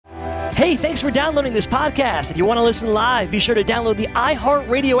Hey, thanks for downloading this podcast. If you want to listen live, be sure to download the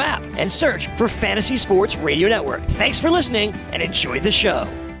iHeartRadio app and search for Fantasy Sports Radio Network. Thanks for listening and enjoy the show.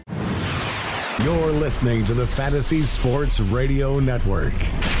 You're listening to the Fantasy Sports Radio Network.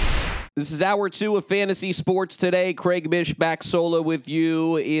 This is hour 2 of Fantasy Sports Today. Craig Mish back solo with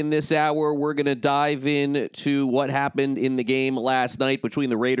you. In this hour, we're going to dive into what happened in the game last night between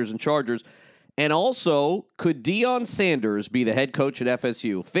the Raiders and Chargers. And also, could Deion Sanders be the head coach at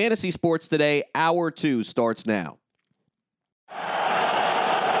FSU? Fantasy Sports Today, hour 2 starts now.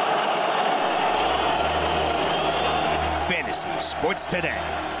 Fantasy Sports Today.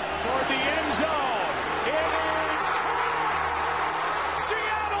 Toward the end zone. It is caught!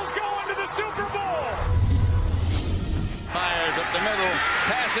 Seattle's going to the Super Bowl. Fires up the middle.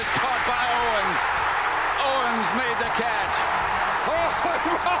 Pass is caught by Owens. Owens made the catch. Oh,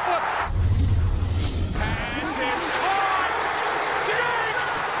 Pass is caught. Diggs!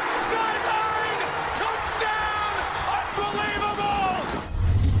 Sideline! Touchdown! Unbelievable!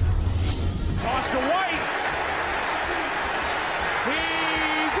 Toss to White.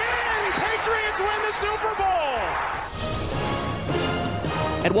 He's in! Patriots win the Super Bowl!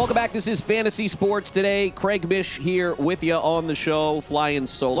 And welcome back. This is Fantasy Sports Today. Craig Mish here with you on the show, flying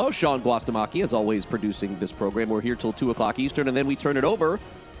solo. Sean Guastamacchi, as always, producing this program. We're here till 2 o'clock Eastern, and then we turn it over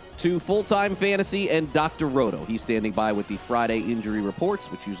to full-time fantasy and Dr. Roto. He's standing by with the Friday injury reports,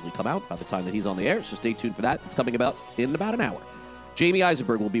 which usually come out by the time that he's on the air, so stay tuned for that. It's coming about in about an hour. Jamey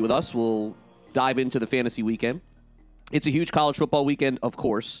Eisenberg will be with us. We'll dive into the fantasy weekend. It's a huge college football weekend, of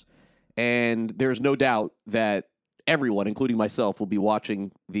course, and there's no doubt that everyone, including myself, will be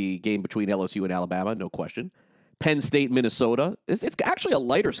watching the game between LSU and Alabama, no question. Penn State, Minnesota. It's actually a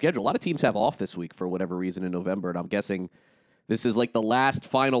lighter schedule. A lot of teams have off this week for whatever reason in November, and I'm guessing this is like the last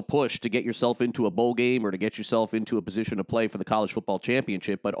final push to get yourself into a bowl game or to get yourself into a position to play for the college football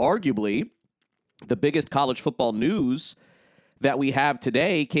championship. But arguably, the biggest college football news that we have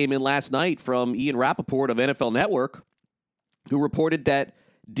today came in last night from Ian Rappaport of NFL Network, who reported that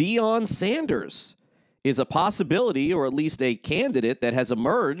Deion Sanders is a possibility, or at least a candidate, that has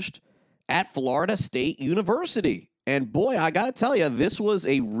emerged at Florida State University. And boy, I got to tell you, this was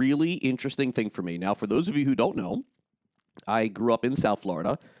a really interesting thing for me. Now, for those of you who don't know, I grew up in South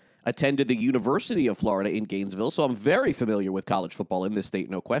Florida, attended the University of Florida in Gainesville, so I'm very familiar with college football in this state,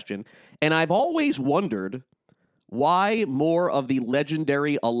 no question. And I've always wondered why more of the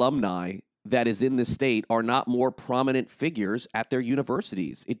legendary alumni that is in this state are not more prominent figures at their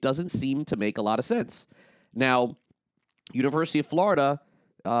universities. It doesn't seem to make a lot of sense. Now, University of Florida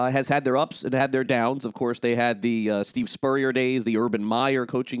has had their ups and had their downs. Of course, they had the Steve Spurrier days, the Urban Meyer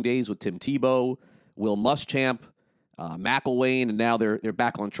coaching days with Tim Tebow, Will Muschamp, McElwain, and now they're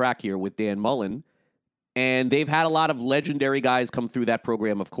back on track here with Dan Mullen. And they've had a lot of legendary guys come through that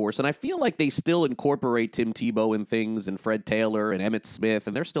program, of course. And I feel like they still incorporate Tim Tebow in things, and Fred Taylor and Emmitt Smith,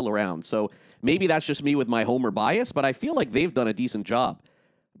 and they're still around. So maybe that's just me with my homer bias, but I feel like they've done a decent job.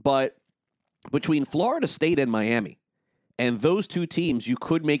 But between Florida State and Miami, and those two teams, you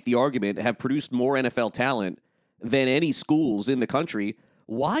could make the argument, have produced more NFL talent than any schools in the country.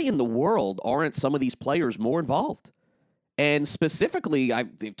 Why in the world aren't some of these players more involved? And specifically,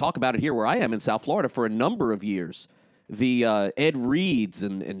 they talk about it here where I am in South Florida for a number of years. The Ed Reeds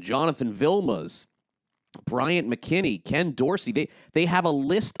and Jonathan Vilmas, Bryant McKinney, Ken Dorsey, they have a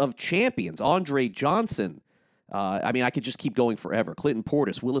list of champions. Andre Johnson. I could just keep going forever. Clinton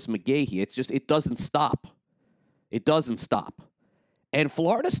Portis, Willis McGahee. It doesn't stop. It doesn't stop. And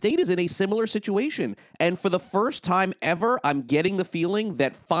Florida State is in a similar situation. And for the first time ever, I'm getting the feeling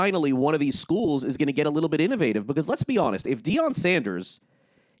that finally one of these schools is going to get a little bit innovative. Because let's be honest, if Deion Sanders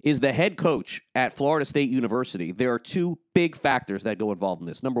is the head coach at Florida State University, there are two big factors that go involved in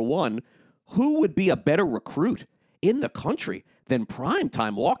this. Number one, who would be a better recruit in the country than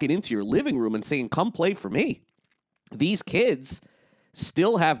Primetime walking into your living room and saying, come play for me? These kids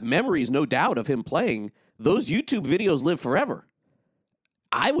still have memories, no doubt, of him playing. Those YouTube videos live forever.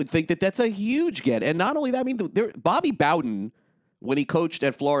 I would think that that's a huge get. And not only that, Bobby Bowden, when he coached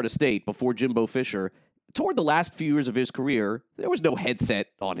at Florida State before Jimbo Fisher, toward the last few years of his career, there was no headset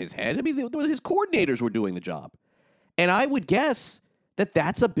on his head. His coordinators were doing the job. And I would guess that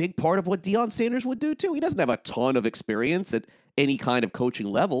that's a big part of what Deion Sanders would do, too. He doesn't have a ton of experience at any kind of coaching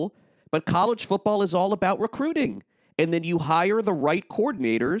level, but college football is all about recruiting. And then you hire the right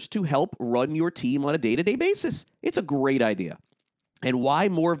coordinators to help run your team on a day-to-day basis. It's a great idea. And why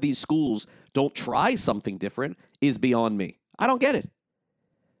more of these schools don't try something different is beyond me. I don't get it.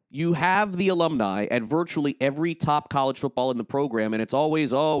 you have the alumni at virtually every top college football in the program, and it's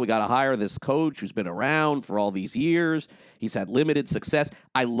always, we got to hire this coach who's been around for all these years. He's had limited success.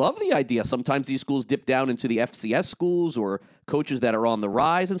 I love the idea. Sometimes these schools dip down into the FCS schools or coaches that are on the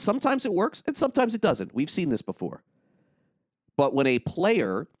rise, and sometimes it works, and sometimes it doesn't. We've seen this before. But when a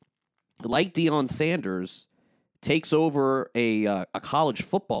player like Deion Sanders takes over a college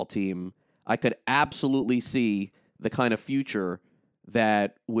football team, I could absolutely see the kind of future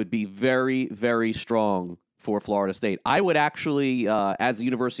that would be very, very strong for Florida State. I would actually, as a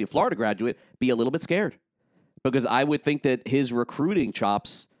University of Florida graduate, be a little bit scared because I would think that his recruiting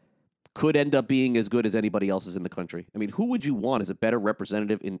chops could end up being as good as anybody else's in the country. I mean, who would you want as a better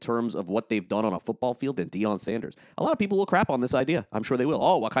representative in terms of what they've done on a football field than Deion Sanders? A lot of people will crap on this idea. I'm sure they will.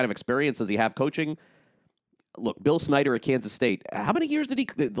 Oh, what kind of experience does he have coaching? Look, Bill Snyder at Kansas State. How many years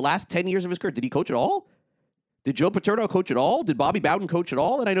the last 10 years of his career, did he coach at all? Did Joe Paterno coach at all? Did Bobby Bowden coach at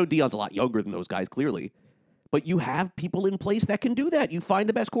all? And I know Deion's a lot younger than those guys, clearly. But you have people in place that can do that. You find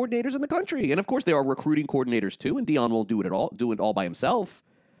the best coordinators in the country. And, of course, there are recruiting coordinators, too, and Deion won't do it all by himself.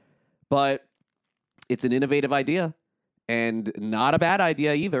 But it's an innovative idea, and not a bad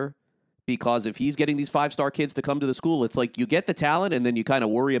idea either, because if he's getting these five-star kids to come to the school, it's like you get the talent, and then you kind of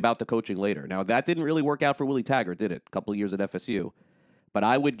worry about the coaching later. Now, that didn't really work out for Willie Taggart, did it? A couple of years at FSU. But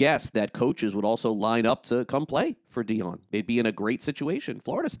I would guess that coaches would also line up to come play for Deion. They'd be in a great situation.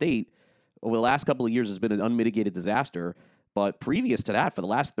 Florida State, over the last couple of years, has been an unmitigated disaster. But previous to that, for the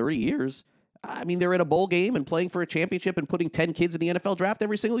last 30 years, I mean, they're in a bowl game and playing for a championship and putting 10 kids in the NFL draft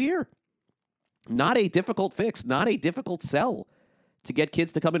every single year. Not a difficult fix, not a difficult sell to get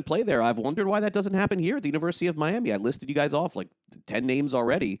kids to come and play there. I've wondered why that doesn't happen here at the University of Miami. I listed you guys off like 10 names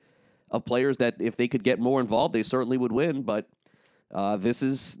already of players that if they could get more involved, they certainly would win. But this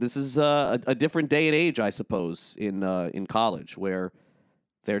is a different day and age, I suppose, in college where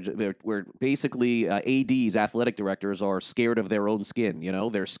where basically ADs, athletic directors, are scared of their own skin. You know,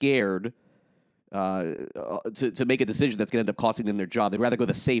 they're scared to make a decision that's going to end up costing them their job. They'd rather go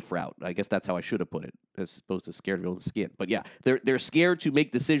the safe route. I guess that's how I should have put it, as opposed to scared of their own skin. But yeah, they're scared to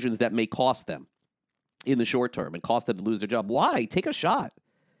make decisions that may cost them in the short term and cost them to lose their job. Why? Take a shot,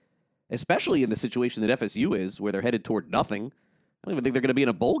 especially in the situation that FSU is, where they're headed toward nothing. I don't even think they're going to be in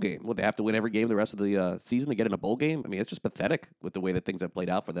a bowl game. Would they have to win every game the rest of the season to get in a bowl game? I mean, it's just pathetic with the way that things have played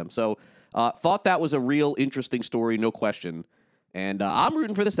out for them. So thought that was a real interesting story, no question. And I'm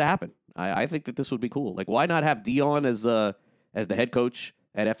rooting for this to happen. I think that this would be cool. Like, why not have Deion as the head coach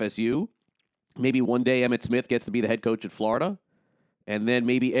at FSU? Maybe one day Emmitt Smith gets to be the head coach at Florida. And then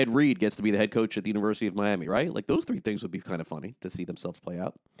maybe Ed Reed gets to be the head coach at the University of Miami, right? Like, those three things would be kind of funny to see themselves play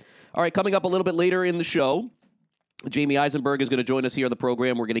out. All right, coming up a little bit later in the show, Jamey Eisenberg is going to join us here on the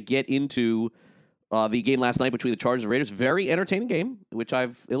program. We're going to get into the game last night between the Chargers and Raiders. Very entertaining game, which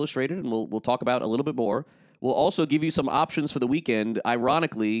I've illustrated, and we'll talk about a little bit more. We'll also give you some options for the weekend.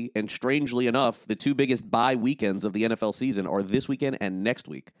 Ironically and strangely enough, the two biggest bye weekends of the NFL season are this weekend and next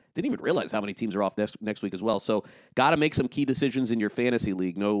week. Didn't even realize how many teams are off next week as well. So got to make some key decisions in your fantasy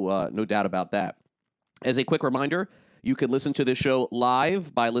league. No doubt about that. As a quick reminder, you can listen to this show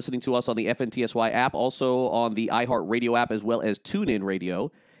live by listening to us on the FNTSY app, also on the iHeartRadio app, as well as TuneIn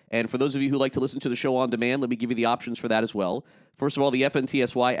Radio. And for those of you who like to listen to the show on demand, let me give you the options for that as well. First of all, the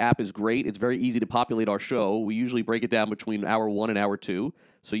FNTSY app is great. It's very easy to populate our show. We usually break it down between hour 1 and hour 2,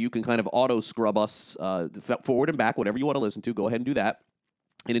 so you can kind of auto-scrub us forward and back, whatever you want to listen to. Go ahead and do that.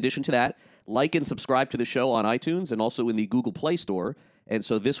 In addition to that, like and subscribe to the show on iTunes and also in the Google Play Store. And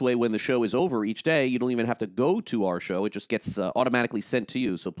so this way, when the show is over each day, you don't even have to go to our show. It just gets automatically sent to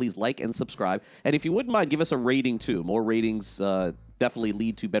you. So please like and subscribe. And if you wouldn't mind, give us a rating, too. More ratings definitely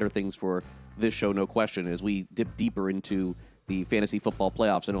lead to better things for this show, no question, as we dip deeper into the fantasy football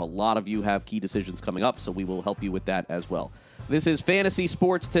playoffs. I know a lot of you have key decisions coming up, so we will help you with that as well. This is Fantasy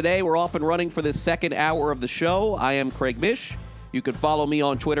Sports Today. We're off and running for the second hour of the show. I am Craig Mish. You can follow me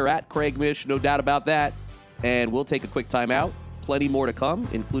on Twitter at Craig Mish, no doubt about that. And we'll take a quick time out. Plenty more to come,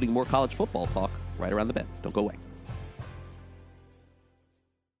 including more college football talk right around the bend. Don't go away.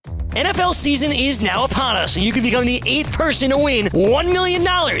 NFL season is now upon us, and you can become the 8th person to win $1 million in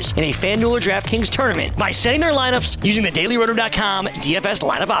a FanDuel or DraftKings tournament by setting their lineups using the DailyRoto.com DFS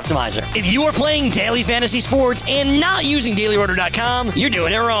Lineup Optimizer. If you are playing daily fantasy sports and not using DailyRoto.com, you're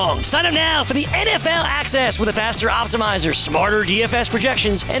doing it wrong. Sign up now for the NFL access with a faster optimizer, smarter DFS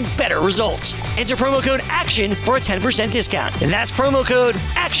projections, and better results. Enter promo code ACTION for a 10% discount. That's promo code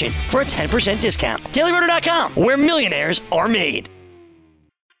ACTION for a 10% discount. DailyRoto.com, where millionaires are made.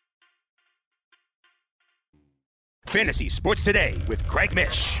 Fantasy Sports Today with Craig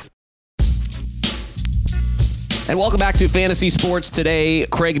Mish. And welcome back to Fantasy Sports Today.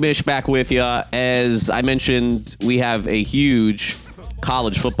 Craig Mish back with you. As I mentioned, we have a huge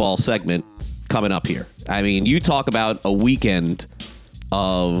college football segment coming up here. I mean, you talk about a weekend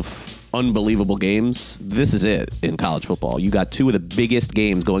of unbelievable games. This is it in college football. You got two of the biggest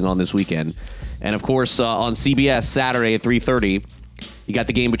games going on this weekend. And, of course, on CBS Saturday at 3:30, you got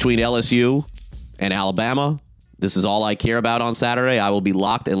the game between LSU and Alabama. This is all I care about on Saturday. I will be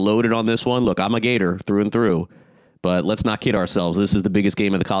locked and loaded on this one. Look, I'm a Gator through and through. But let's not kid ourselves. This is the biggest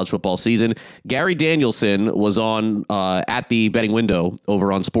game of the college football season. Gary Danielson was on at the betting window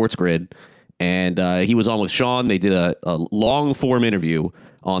over on Sports Grid, and he was on with Sean. They did a long-form interview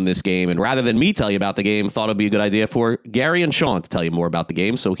on this game. And rather than me tell you about the game, thought it would be a good idea for Gary and Sean to tell you more about the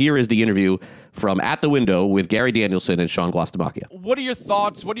game. So here is the interview from At the Window with Gary Danielson and Sean Guastamacchia. What are your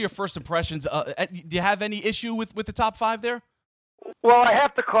thoughts? What are your first impressions? Do you have any issue with the top five there? Well, I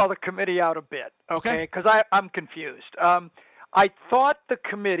have to call the committee out a bit, okay? Because I'm confused. I thought the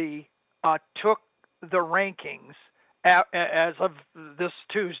committee took the rankings as of this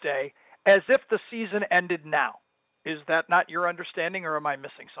Tuesday as if the season ended now. Is that not your understanding, or am I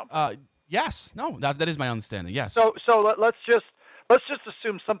missing something? Yes. No, that is my understanding. Yes. So let's just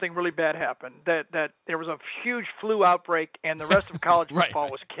assume something really bad happened. That there was a huge flu outbreak, and the rest of college football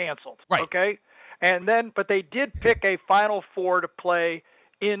was canceled. Right. Okay. And then, but they did pick a Final Four to play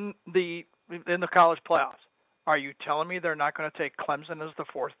in the college playoffs. Are you telling me they're not going to take Clemson as the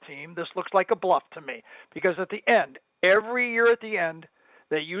fourth team? This looks like a bluff to me, because at the end, every year at the end,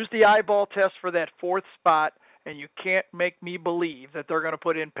 they use the eyeball test for that fourth spot, and you can't make me believe that they're going to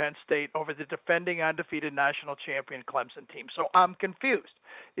put in Penn State over the defending undefeated national champion Clemson team. So I'm confused.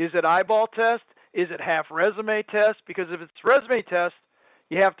 Is it eyeball test? Is it half resume test? Because if it's resume test,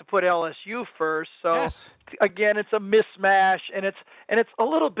 you have to put LSU first. So again, it's a mismatch, and it's a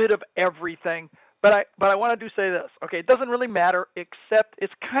little bit of everything. But I want to say this. Okay, it doesn't really matter, except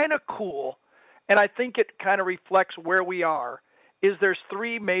it's kind of cool, and I think it kind of reflects where we are. Is there's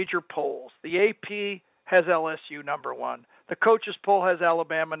three major polls. The AP has LSU number one. The coaches poll has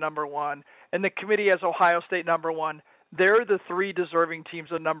Alabama number one, and the committee has Ohio State number one. They're the three deserving teams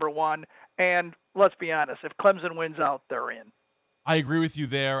of number one. And let's be honest, if Clemson wins out, they're in. I agree with you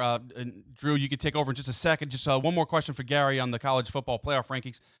there. And Drew, you could take over in just a second. Just one more question for Gary on the college football playoff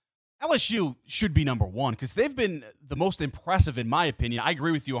rankings. LSU should be number one because they've been the most impressive, in my opinion. I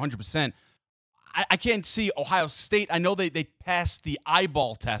agree with you 100%. I can't see Ohio State. I know they passed the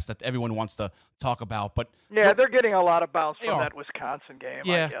eyeball test that everyone wants to talk about, but yeah, they're getting a lot of bounce from that Wisconsin game.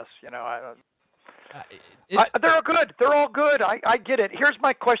 Yeah. I guess they're good. They're all good. I get it. Here's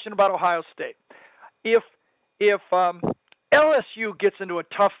my question about Ohio State: if LSU gets into a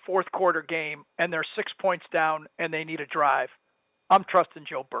tough fourth quarter game and they're 6 points down and they need a drive, I'm trusting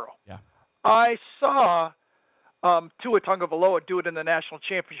Joe Burrow. Yeah, I saw Tua Tagovailoa do it in the national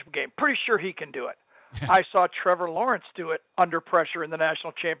championship game. Pretty sure he can do it. I saw Trevor Lawrence do it under pressure in the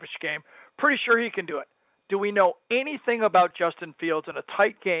national championship game. Pretty sure he can do it. Do we know anything about Justin Fields in a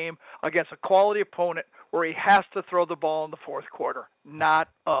tight game against a quality opponent where he has to throw the ball in the fourth quarter? Not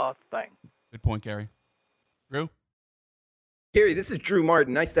a thing. Good point, Gary. Drew? Gary, this is Drew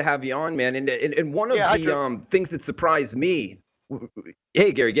Martin. Nice to have you on, man. And one of the things that surprised me.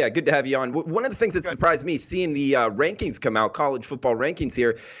 Hey, Gary. Yeah, good to have you on. One of the things that surprised me seeing the rankings come out, college football rankings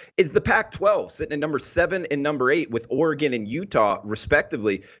here, is the Pac-12 sitting at number 7 and number 8 with Oregon and Utah,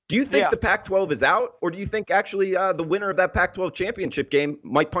 respectively. Do you think the Pac-12 is out, or do you think actually the winner of that Pac-12 championship game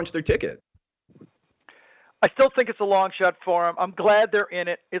might punch their ticket? I still think it's a long shot for them. I'm glad they're in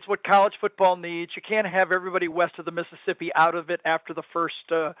it. It's what college football needs. You can't have everybody west of the Mississippi out of it after the first,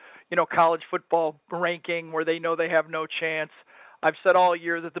 college football ranking where they know they have no chance. I've said all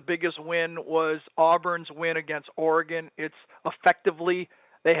year that the biggest win was Auburn's win against Oregon. It's effectively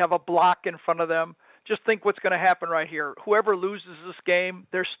they have a block in front of them. Just think what's going to happen right here. Whoever loses this game,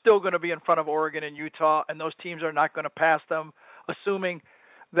 they're still going to be in front of Oregon and Utah, and those teams are not going to pass them, assuming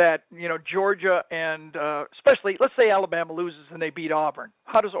that, Georgia and especially, let's say Alabama loses and they beat Auburn.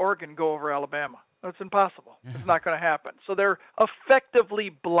 How does Oregon go over Alabama? That's impossible. It's not going to happen. So they're effectively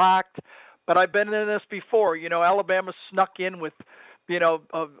blocked. But I've been in this before. Alabama snuck in with,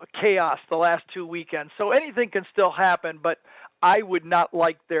 chaos the last 2 weekends. So anything can still happen, but I would not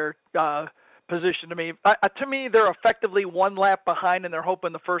like their position to me. To me, they're effectively one lap behind, and they're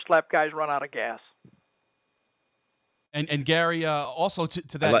hoping the first lap guys run out of gas. And Gary, also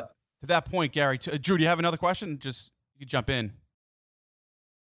to that point, Gary, Drew, do you have another question? Just you jump in.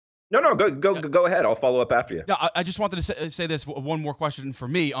 No, go ahead. I'll follow up after you. No, I just wanted to say this. One more question for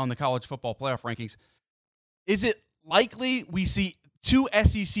me on the college football playoff rankings. Is it likely we see two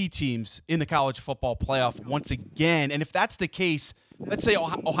SEC teams in the college football playoff once again. And if that's the case, let's say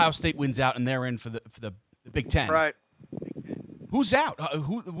Ohio State wins out and they're in for the Big Ten. Right. Who's out?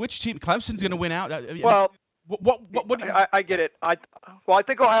 Which team? Clemson's going to win out? Well, what I get it. I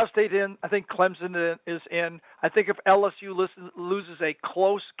think Ohio State in. I think Clemson is in. I think if LSU loses a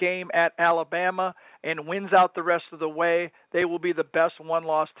close game at Alabama and wins out the rest of the way, they will be the best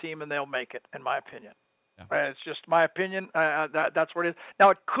one-loss team and they'll make it, in my opinion. Yeah. It's just my opinion. That's what it is. Now,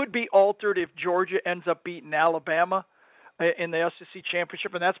 it could be altered if Georgia ends up beating Alabama in the SEC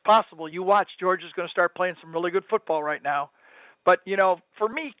championship, and that's possible. You watch, Georgia's going to start playing some really good football right now. But, for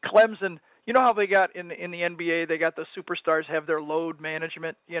me, Clemson, you know how they got in the NBA, they got the superstars have their load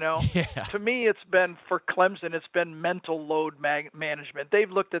management, Yeah. To me, it's been, for Clemson, it's been mental load management. They've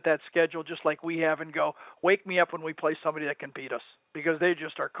looked at that schedule just like we have and go, wake me up when we play somebody that can beat us, because they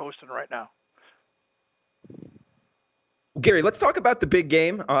just are coasting right now. Gary, let's talk about the big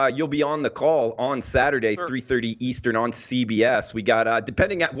game. You'll be on the call on Saturday, sure. 3:30 Eastern on CBS. We got,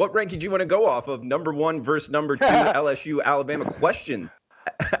 depending at what ranking you want to go off of, number 1 versus number 2, LSU, Alabama. Questions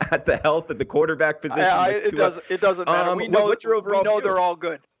at the health of the quarterback position. It doesn't matter. What's your overall view? They're all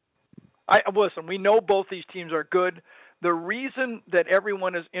good. Listen, we know both these teams are good. The reason that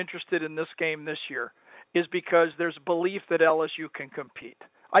everyone is interested in this game this year is because there's belief that LSU can compete.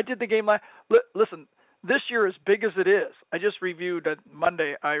 I did the game listen, this year, as big as it is, I just reviewed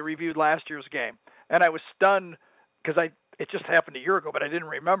Monday. I reviewed last year's game, and I was stunned because it just happened a year ago, but I didn't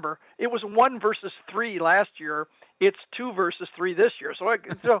remember. It was 1 versus 3 last year. It's 2 versus 3 this year.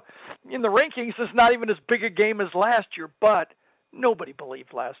 So in the rankings, it's not even as big a game as last year. But nobody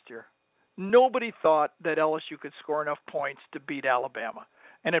believed last year. Nobody thought that LSU could score enough points to beat Alabama,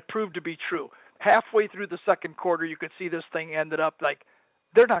 and it proved to be true. Halfway through the second quarter, you could see this thing ended up like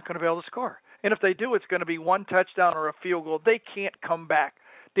they're not going to be able to score. And if they do, it's going to be 1 touchdown or a field goal. They can't come back.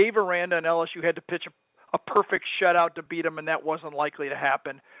 Dave Aranda and LSU had to pitch a perfect shutout to beat them, and that wasn't likely to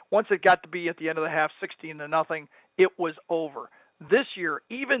happen. Once it got to be at the end of the half 16-0, it was over. This year,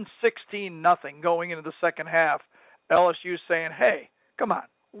 even 16-0 going into the second half, LSU saying, hey, come on,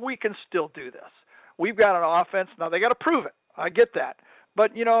 we can still do this. We've got an offense. Now, they got to prove it. I get that.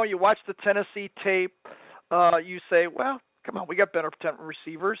 But, you watch the Tennessee tape, you say, well, come on, we got better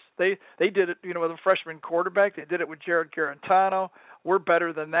receivers. They did it, with a freshman quarterback. They did it with Jared Garantano. We're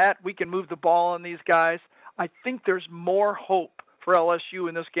better than that. We can move the ball on these guys. I think there's more hope for LSU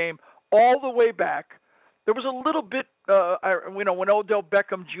in this game all the way back. There was a little bit, when Odell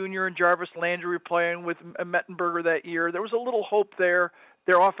Beckham Jr. and Jarvis Landry were playing with Mettenberger that year, there was a little hope there.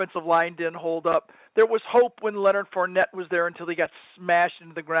 Their offensive line didn't hold up. There was hope when Leonard Fournette was there until he got smashed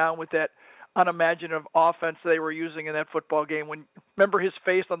into the ground with that unimaginative offense they were using in that football game. Remember his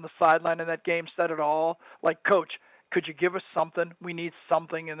face on the sideline in that game said it all. Like, Coach, could you give us something? We need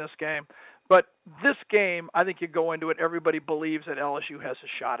something in this game. But this game, I think you go into it, everybody believes that LSU has a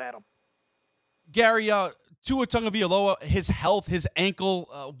shot at them. Gary, Tua Tagovailoa, his health, his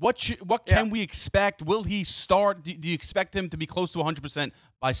ankle, what can we expect? Will he start? Do you expect him to be close to 100%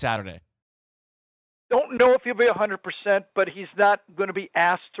 by Saturday? Don't know if he'll be 100%, but he's not going to be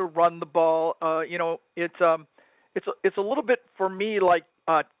asked to run the ball. It's a little bit for me like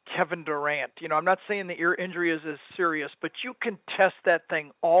Kevin Durant. I'm not saying the ear injury is as serious, but you can test that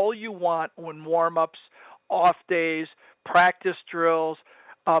thing all you want when warm-ups, off days, practice drills.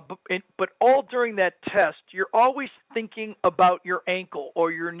 But all during that test, you're always thinking about your ankle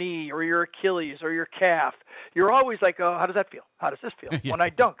or your knee or your Achilles or your calf. You're always like, oh, how does that feel? How does this feel? Yeah. When I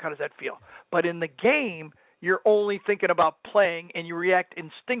dunk, how does that feel? But in the game, you're only thinking about playing and you react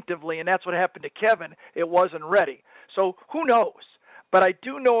instinctively, and that's what happened to Kevin. It wasn't ready. So who knows? But I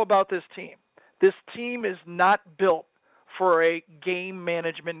do know about this team. This team is not built for a game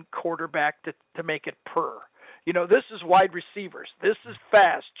management quarterback to make it purr. This is wide receivers. This is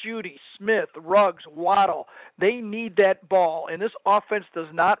fast. Judy, Smith, Ruggs, Waddle. They need that ball, and this offense does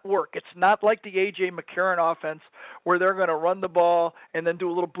not work. It's not like the A.J. McCarron offense where they're going to run the ball and then do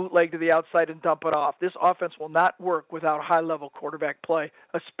a little bootleg to the outside and dump it off. This offense will not work without high-level quarterback play,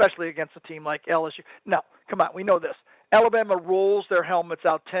 especially against a team like LSU. No, come on, we know this. Alabama rolls their helmets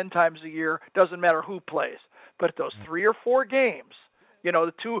out 10 times a year. Doesn't matter who plays. But those 3 or 4 games,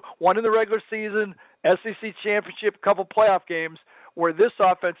 one in the regular season, SEC championship, couple playoff games where this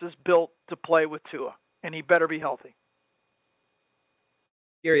offense is built to play with Tua, and he better be healthy.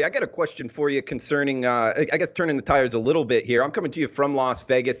 Gary, I got a question for you concerning, I guess, turning the tires a little bit here. I'm coming to you from Las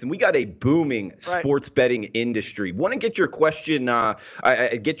Vegas, and we got a booming sports betting industry. Want to get your question,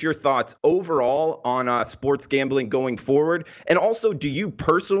 get your thoughts overall on sports gambling going forward, and also, do you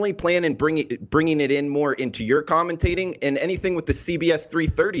personally plan on bringing it in more into your commentating? And anything with the CBS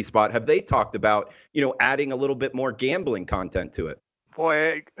 330 spot, have they talked about, adding a little bit more gambling content to it?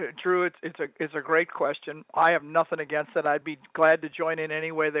 Boy, Drew, it's a great question. I have nothing against it. I'd be glad to join in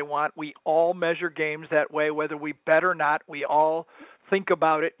any way they want. We all measure games that way, whether we bet or not. We all think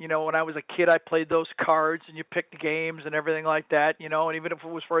about it. When I was a kid, I played those cards, and you picked games and everything like that. And even if it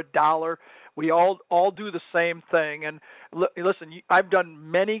was for $1, we all do the same thing. And listen, I've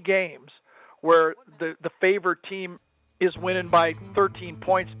done many games where the favored team is winning by 13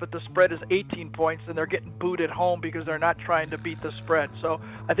 points, but the spread is 18 points, and they're getting booed at home because they're not trying to beat the spread. So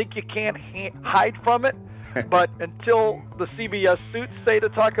I think you can't hide from it, but until the CBS suits say to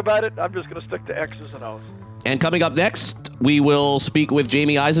talk about it, I'm just going to stick to X's and O's. And coming up next, we will speak with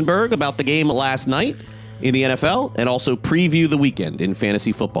Jamey Eisenberg about the game last night in the NFL and also preview the weekend in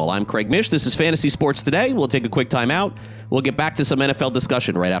fantasy football. I'm Craig Mish. This is Fantasy Sports Today. We'll take a quick time out. We'll get back to some NFL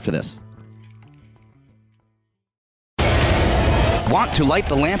discussion right after this. Want to light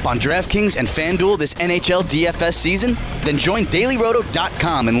the lamp on DraftKings and FanDuel this NHL DFS season? Then join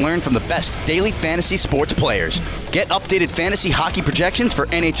DailyRoto.com and learn from the best daily fantasy sports players. Get updated fantasy hockey projections for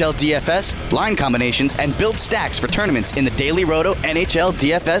NHL DFS, line combinations, and build stacks for tournaments in the Daily Roto NHL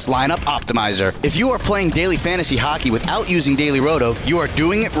DFS Lineup Optimizer. If you are playing daily fantasy hockey without using Daily Roto, you are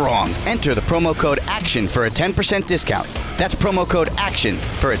doing it wrong. Enter the promo code ACTION for a 10% discount. That's promo code ACTION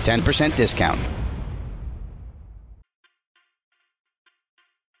for a 10% discount.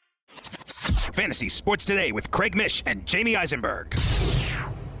 Fantasy Sports Today with Craig Mish and Jamey Eisenberg.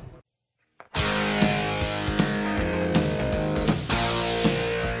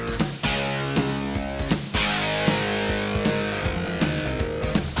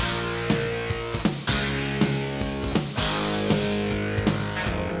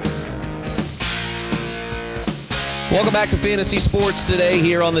 Welcome back to Fantasy Sports Today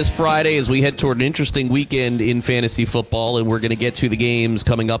here on this Friday as we head toward an interesting weekend in fantasy football, and we're going to get to the games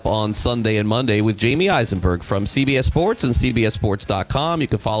coming up on Sunday and Monday with Jamey Eisenberg from CBS Sports and CBSSports.com. You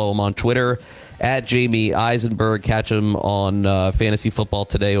can follow him on Twitter at Jamey Eisenberg. Catch him on Fantasy Football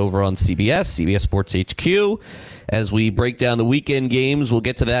Today over on CBS Sports HQ. As we break down the weekend games, we'll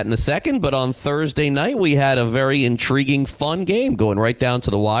get to that in a second. But on Thursday night, we had a very intriguing, fun game going right down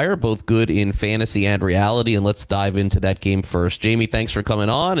to the wire, both good in fantasy and reality. And let's dive into that game first. Jamey, thanks for coming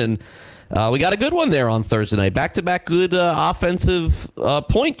on. And we got a good one there on Thursday night. Back-to-back good offensive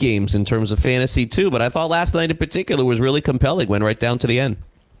point games in terms of fantasy, too. But I thought last night in particular was really compelling, went right down to the end.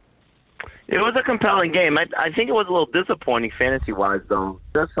 It was a compelling game. I think it was a little disappointing fantasy-wise, though,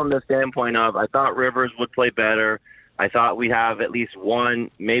 just from the standpoint of I thought Rivers would play better. I thought we'd have at least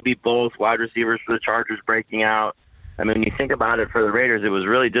one, maybe both wide receivers for the Chargers breaking out. I mean, when you think about it for the Raiders, it was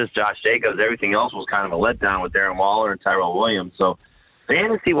really just Josh Jacobs. Everything else was kind of a letdown with Darren Waller and Tyrell Williams. So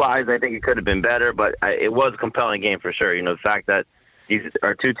fantasy-wise, I think it could have been better, but it was a compelling game for sure. The fact that these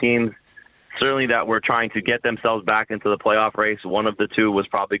are two teams certainly that were trying to get themselves back into the playoff race. One of the two was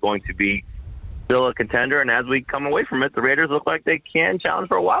probably going to be still a contender, and as we come away from it, the Raiders look like they can challenge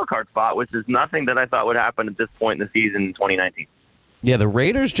for a wild card spot, which is nothing that I thought would happen at this point in the season in 2019. Yeah, the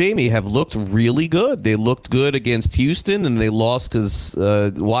Raiders, Jamey, have looked really good. They looked good against Houston, and they lost because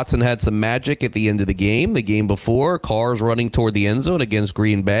Watson had some magic at the end of the game. The game before, Carr's running toward the end zone against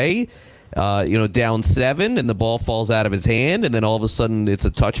Green Bay, down 7, and the ball falls out of his hand, and then all of a sudden it's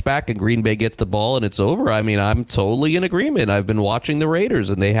a touchback, and Green Bay gets the ball, and it's over. I mean, I'm totally in agreement. I've been watching the Raiders,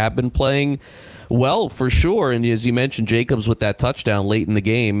 and they have been playing well, for sure. And as you mentioned, Jacobs with that touchdown late in the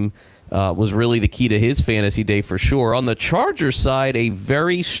game was really the key to his fantasy day for sure. On the Chargers side, a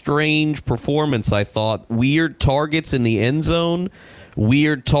very strange performance, I thought. Weird targets in the end zone,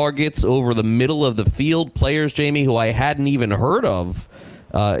 weird targets over the middle of the field. Players, Jamey, who I hadn't even heard of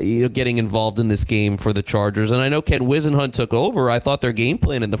getting involved in this game for the Chargers. And I know Ken Whisenhunt took over. I thought their game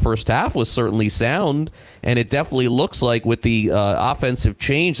plan in the first half was certainly sound, and it definitely looks like with the offensive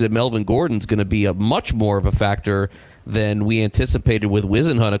change that Melvin Gordon's going to be a much more of a factor than we anticipated with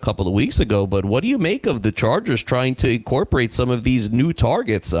Whisenhunt a couple of weeks ago. But what do you make of the Chargers trying to incorporate some of these new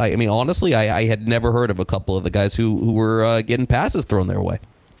targets? I mean, honestly, I had never heard of a couple of the guys who were getting passes thrown their way.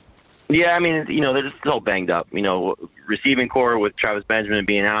 Yeah, I mean, they're just still banged up. Receiving core with Travis Benjamin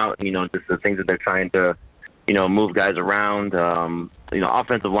being out, just the things that they're trying to, move guys around.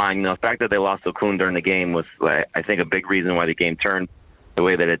 Offensive line, the fact that they lost Okun during the game was, I think, a big reason why the game turned the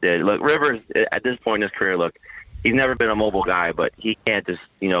way that it did. Look, Rivers, at this point in his career, he's never been a mobile guy, but he can't just,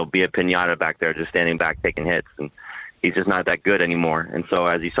 be a pinata back there just standing back taking hits. And he's just not that good anymore. And so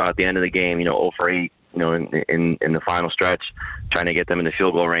as you saw at the end of the game, 0 for 8, in the final stretch, trying to get them in the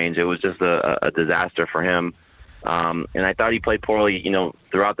field goal range, it was just a disaster for him. And I thought he played poorly,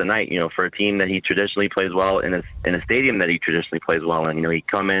 throughout the night, for a team that he traditionally plays well in a stadium that he traditionally plays well in. He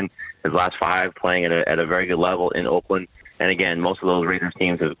come in his last 5 playing at a very good level in Oakland. And again, most of those Raiders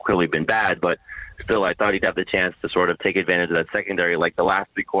teams have clearly been bad, but still I thought he'd have the chance to sort of take advantage of that secondary like the last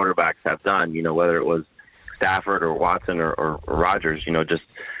 3 quarterbacks have done, whether it was Stafford or Watson or Rodgers,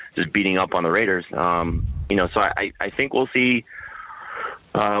 just beating up on the Raiders. So I think we'll see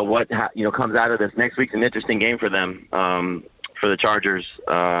what comes out of this. Next week's an interesting game for them, for the Chargers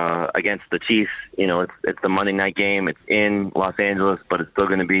against the Chiefs. It's the Monday night game. It's in Los Angeles, but it's still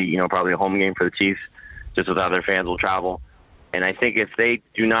going to be probably a home game for the Chiefs, just with how their fans will travel. And I think if they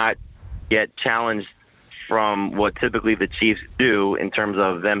do not get challenged from what typically the Chiefs do in terms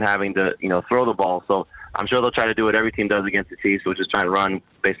of them having to throw the ball, so I'm sure they'll try to do what every team does against the Chiefs, which is try to run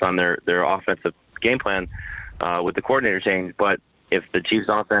based on their offensive game plan with the coordinator change. But if the Chiefs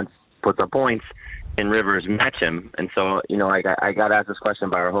offense puts up points, can Rivers match him? And so, I got asked this question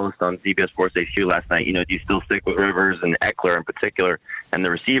by our host on CBS Sports HQ last night. Do you still stick with Rivers and Eckler in particular and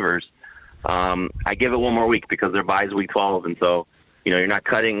the receivers? I give it one more week because their bye is week 12. And so, you're not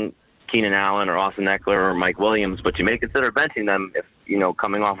cutting Keenan Allen or Austin Eckler or Mike Williams, but you may consider benching them if,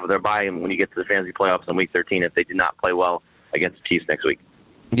 coming off of their bye and when you get to the fantasy playoffs in week 13 if they did not play well against the Chiefs next week.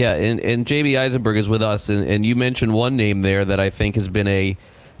 Yeah, and Jamey Eisenberg is with us, and you mentioned one name there that I think has been a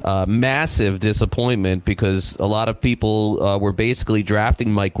massive disappointment because a lot of people were basically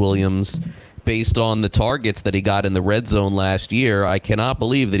drafting Mike Williams based on the targets that he got in the red zone last year. I cannot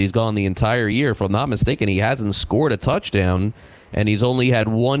believe that he's gone the entire year. If I'm not mistaken, he hasn't scored a touchdown, and he's only had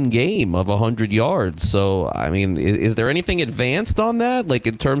one game of 100 yards. So, I mean, is there anything advanced on that, like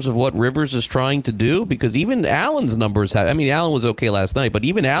in terms of what Rivers is trying to do? Because even Allen's numbers Allen was okay last night, but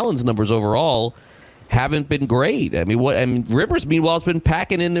even Allen's numbers overall haven't been great. Rivers, meanwhile, has been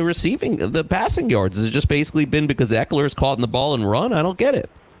packing in the passing yards. Has it just basically been because Eckler is caught in the ball and run? I don't get it.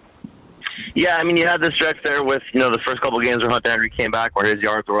 Yeah, you had the stretch there with, the first couple of games where Hunter Henry came back where his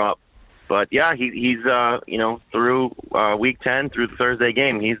yards were up. But, yeah, he's through week 10, through the Thursday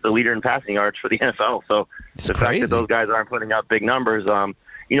game, he's the leader in passing yards for the NFL. So the fact that those guys aren't putting out big numbers,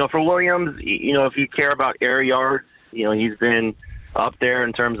 for Williams, if you care about air yards, he's been up there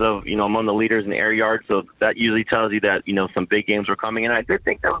in terms of, among the leaders in air yards. So that usually tells you that, some big games were coming. And I did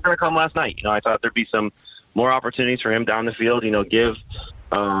think that was going to come last night. I thought there'd be some more opportunities for him down the field, give,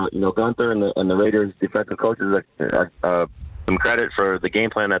 Gunther and the Raiders defensive coaches some credit for the game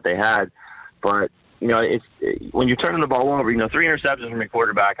plan that they had. But, it's when you're turning the ball over, 3 interceptions from your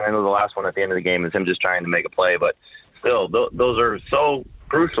quarterback, and I know the last one at the end of the game is him just trying to make a play, but still, those are so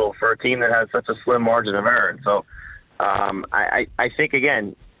crucial for a team that has such a slim margin of error. And so I think,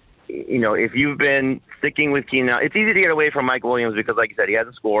 again, if you've been sticking with Keenan, it's easy to get away from Mike Williams because, like you said, he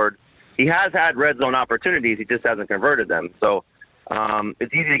hasn't scored. He has had red zone opportunities. He just hasn't converted them. So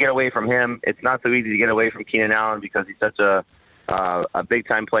it's easy to get away from him. It's not so easy to get away from Keenan Allen because he's such a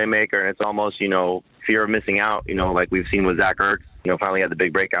big-time playmaker, and it's almost, fear of missing out, like we've seen with Zach Ertz. Finally had the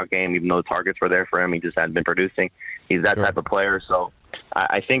big breakout game, even though the targets were there for him. He just hadn't been producing. He's that type of player. So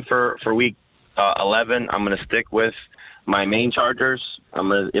I think for week 11, I'm going to stick with my main Chargers.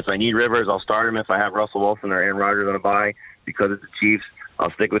 If I need Rivers, I'll start him. If I have Russell Wilson or Aaron Rodgers on a bye because it's the Chiefs,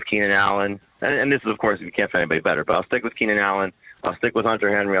 I'll stick with Keenan Allen. And this is, of course, if you can't find anybody better, but I'll stick with Keenan Allen. I'll stick with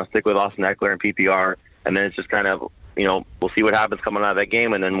Hunter Henry. I'll stick with Austin Eckler and PPR. And then it's just kind of, we'll see what happens coming out of that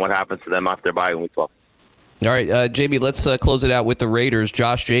game and then what happens to them after their bye in week 12. All right, Jamey, let's close it out with the Raiders.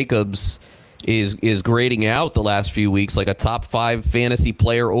 Josh Jacobs is grading out the last few weeks like a top 5 fantasy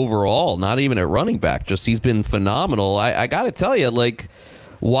player overall, not even at running back. Just he's been phenomenal. I got to tell you, like,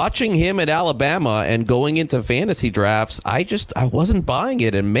 watching him at Alabama and going into fantasy drafts, I wasn't buying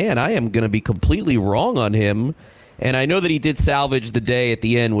it. And, man, I am going to be completely wrong on him. And I know that he did salvage the day at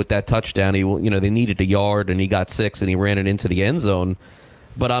the end with that touchdown. They needed a yard, and he got 6, and he ran it into the end zone.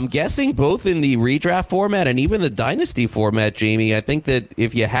 But I'm guessing both in the redraft format and even the dynasty format, Jamey, I think that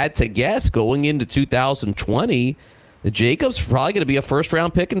if you had to guess going into 2020, Jacobs is probably going to be a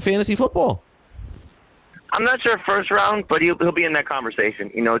first-round pick in fantasy football. I'm not sure first round, but he'll be in that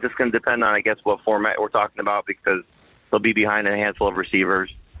conversation. It's just going to depend on, I guess, what format we're talking about because he'll be behind a handful of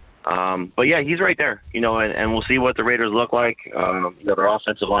receivers. But, yeah, he's right there, and we'll see what the Raiders look like. Their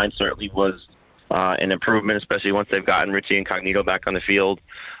offensive line certainly was an improvement, especially once they've gotten Richie Incognito back on the field.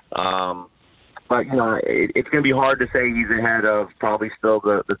 But, it's going to be hard to say he's ahead of probably still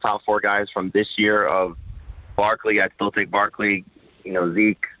the top 4 guys from this year of Barkley, I'd still take Barkley.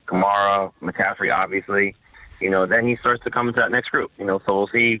 Zeke, Kamara, McCaffrey, obviously. Then he starts to come into that next group. So we'll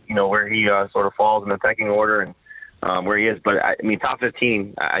see, where he sort of falls in the pecking order and where he is. But top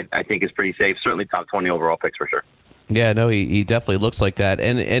 15, I think is pretty safe. Certainly top 20 overall picks for sure. Yeah, no, he definitely looks like that.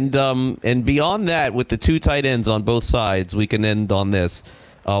 And beyond that, with the two tight ends on both sides, we can end on this.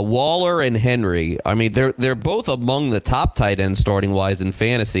 Waller and Henry, they're both among the top tight ends starting wise in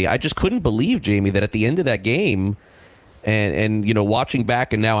fantasy. I just couldn't believe, Jamey, that at the end of that game, and watching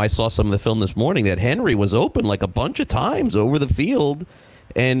back, and now I saw some of the film this morning, that Henry was open like a bunch of times over the field.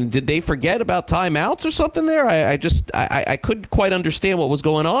 And did they forget about timeouts or something there? I couldn't quite understand what was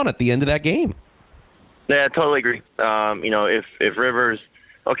going on at the end of that game. Yeah, I totally agree. If Rivers,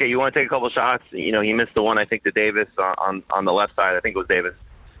 okay, you want to take a couple shots. He missed the one, I think, to Davis on the left side. I think it was Davis,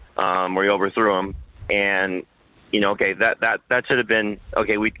 where he overthrew him. And okay, that should have been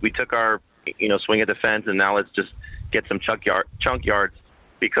okay. We took our swing at defense, and now let's just get some chunk yards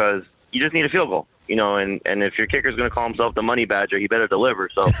because you just need a field goal. And if your kicker's going to call himself the money badger, he better deliver.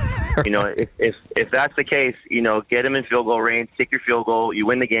 So, if that's the case, get him in field goal range, kick your field goal, you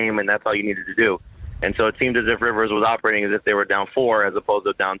win the game, and that's all you needed to do. And so it seemed as if Rivers was operating as if they were down 4 as opposed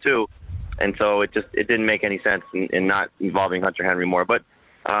to down 2. And so it didn't make any sense in not involving Hunter Henry more. But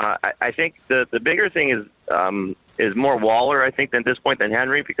I think the bigger thing is more Waller, I think, at this point than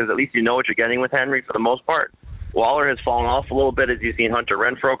Henry, because at least you know what you're getting with Henry for the most part. Waller has fallen off a little bit as you've seen Hunter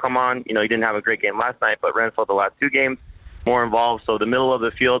Renfrow come on. He didn't have a great game last night, but Renfrow the last 2 games more involved. So the middle of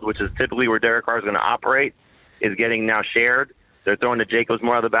the field, which is typically where Derek Carr is going to operate, is getting now shared. They're throwing to Jacobs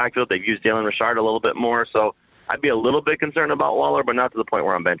more out of the backfield. They've used Jalen Richard a little bit more. So I'd be a little bit concerned about Waller, but not to the point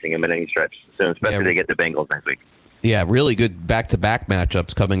where I'm benching him at any stretch, especially if they get the Bengals next week. Yeah, really good back-to-back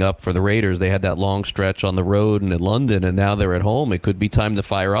matchups coming up for the Raiders. They had that long stretch on the road and in London, and now they're at home. It could be time to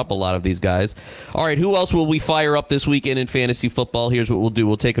fire up a lot of these guys. All right, who else will we fire up this weekend in fantasy football? Here's what we'll do.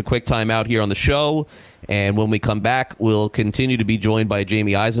 We'll take a quick time out here on the show, and when we come back, we'll continue to be joined by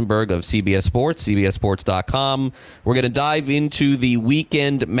Jamey Eisenberg of CBS Sports, CBSSports.com. We're going to dive into the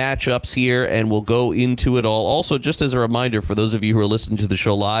weekend matchups here, and we'll go into it all. Also, just as a reminder, for those of you who are listening to the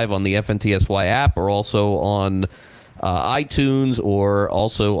show live on the FNTSY app or also on iTunes or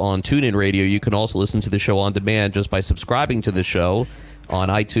also on TuneIn Radio, you can also listen to the show on demand just by subscribing to the show on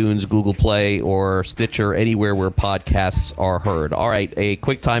iTunes, Google Play, or Stitcher, anywhere where podcasts are heard. All right, a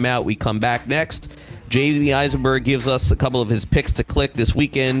quick timeout. We come back next. Jamey Eisenberg gives us a couple of his picks to click this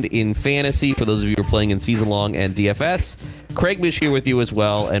weekend in fantasy for those of you who are playing in season long and DFS. Craig Mish here with you as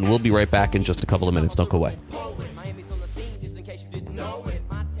well, and we'll be right back in just a couple of minutes. Don't go away.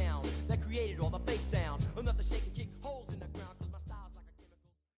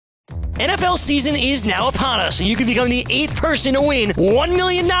 NFL season is now upon us, and you can become the 8th person to win $1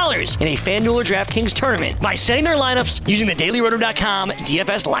 million in a FanDuel or DraftKings tournament by setting their lineups using the DailyRoto.com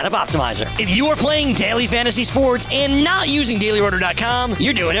DFS lineup optimizer. If you are playing daily fantasy sports and not using DailyRoto.com,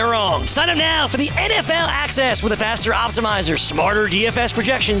 you're doing it wrong. Sign up now for the NFL access with a faster optimizer, smarter DFS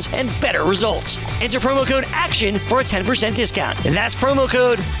projections, and better results. Enter promo code ACTION for a 10% discount. That's promo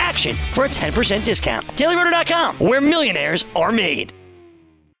code ACTION for a 10% discount. DailyRoto.com, where millionaires are made.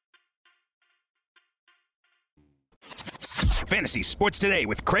 Fantasy Sports Today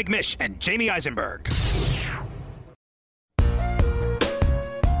with Craig Mish and Jamey Eisenberg.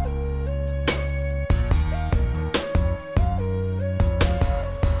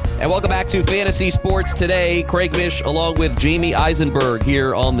 And welcome back to Fantasy Sports Today. Craig Mish along with Jamey Eisenberg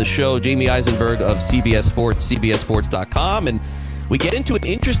here on the show. Jamey Eisenberg of CBS Sports, CBSSports.com. And we get into an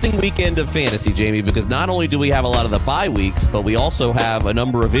interesting weekend of fantasy, Jamey, because not only do we have a lot of the bye weeks, but we also have a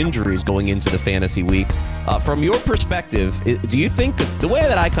number of injuries going into the fantasy week. From your perspective, do you think, the way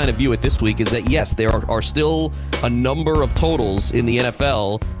that I kind of view it this week is that, yes, there are still a number of totals in the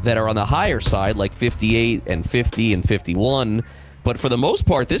NFL that are on the higher side, like 58 and 50 and 51. But for the most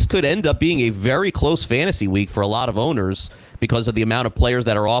part, this could end up being a very close fantasy week for a lot of owners because of the amount of players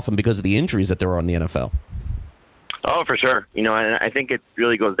that are off and because of the injuries that there are in the NFL. Oh, for sure. And I think it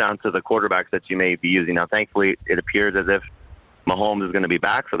really goes down to the quarterbacks that you may be using. Now, thankfully, it appears as if Mahomes is going to be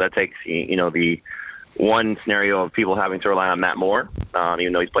back, so that takes, the one scenario of people having to rely on Matt Moore,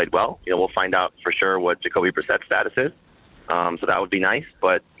 even though he's played well. We'll find out for sure what Jacoby Brissett's status is, so that would be nice.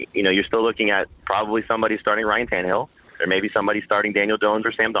 But, you're still looking at probably somebody starting Ryan Tannehill. There may be somebody starting Daniel Jones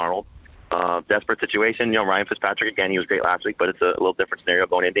or Sam Darnold. Desperate situation, Ryan Fitzpatrick, again, he was great last week, but it's a little different scenario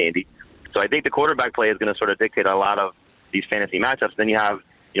going into Indy. So I think the quarterback play is going to sort of dictate a lot of these fantasy matchups. Then you have,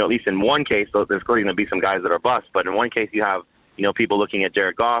 at least in one case, so there's clearly going to be some guys that are bust, but in one case you have, people looking at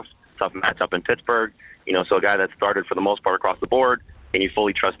Jared Goff, tough matchup in Pittsburgh, so a guy that started for the most part across the board. Can you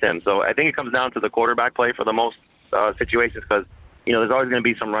fully trust him? So I think it comes down to the quarterback play for the most situations, because there's always going to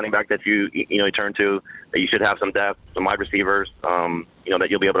be some running back that you turn to, that you should have some depth, some wide receivers, that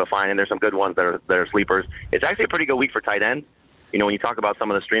you'll be able to find, and there's some good ones that are sleepers. It's actually a pretty good week for tight ends. When you talk about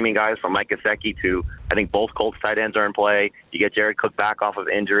some of the streaming guys, from Mike Gesicki to, I think both Colts tight ends are in play. You get Jared Cook back off of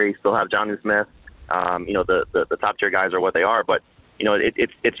injury, still have Jonnu Smith. The top tier guys are what they are, but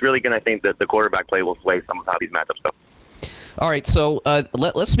it's really going to think that the quarterback play will sway some of how these matchups go. All right, so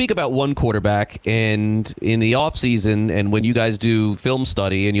let's speak about one quarterback. And in the offseason, and when you guys do film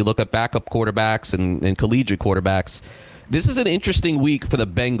study and you look at backup quarterbacks and collegiate quarterbacks, this is an interesting week for the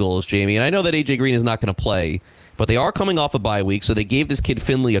Bengals, Jamey. And I know that A.J. Green is not going to play, but they are coming off a bye week, so they gave this kid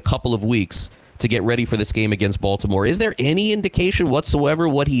Finley a couple of weeks to get ready for this game against Baltimore. Is there any indication whatsoever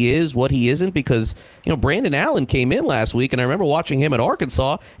what he is, what he isn't? Because, Brandon Allen came in last week, and I remember watching him at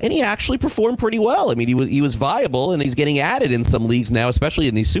Arkansas, and he actually performed pretty well. I mean, he was viable, and he's getting added in some leagues now, especially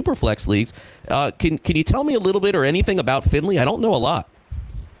in these Superflex leagues. Can you tell me a little bit or anything about Finley? I don't know a lot.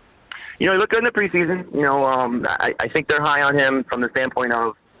 He looked good in the preseason. I think they're high on him from the standpoint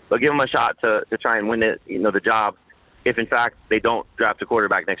of they'll give him a shot to try and win the job, if in fact they don't draft a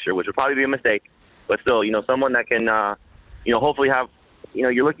quarterback next year, which would probably be a mistake. But still, someone that can, hopefully have,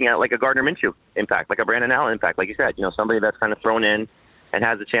 you're looking at like a Gardner Minshew impact, like a Brandon Allen impact, like you said, somebody that's kind of thrown in and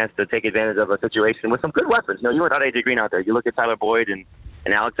has a chance to take advantage of a situation with some good weapons. You without A.J. Green out there, you look at Tyler Boyd and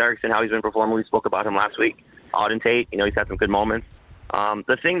Alex Erickson, how he's been performing. We spoke about him last week. Auden Tate, he's had some good moments.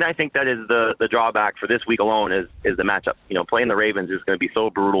 The thing that I think that is the drawback for this week alone is the matchup. Playing the Ravens is going to be so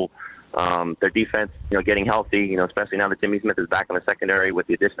brutal. Their defense, getting healthy, especially now that Jimmy Smith is back in the secondary with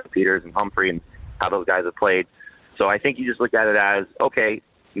the addition of Peters and Humphrey and how those guys have played. So I think you just look at it as, okay,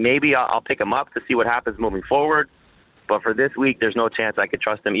 maybe I'll pick them up to see what happens moving forward. But for this week, there's no chance I could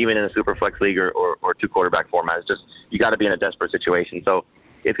trust them, even in a super flex league or two quarterback format. It's just, you got to be in a desperate situation. So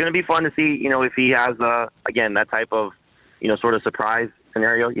it's going to be fun to see, if he has, again, that type of, sort of surprise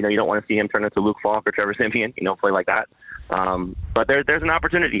scenario. You don't want to see him turn into Luke Falk or Trevor Siemian, play like that. But there's an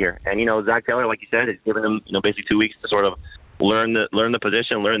opportunity here. And, Zach Taylor, like you said, is giving him, basically 2 weeks to sort of learn the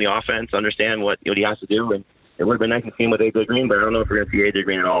position, learn the offense, understand what he has to do. And it would have been nice to see him with A.J. Green, but I don't know if we're going to see A.J.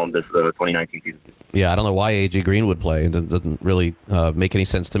 Green at all in this 2019 season. Yeah, I don't know why A.J. Green would play. It doesn't really make any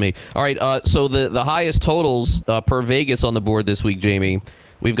sense to me. All right, so the highest totals per Vegas on the board this week, Jamey,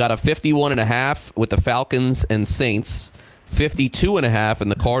 we've got a 51.5 with the Falcons and Saints, 52.5 in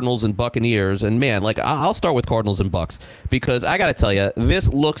the Cardinals and Buccaneers. And man, I'll start with Cardinals and Bucks, because I got to tell you,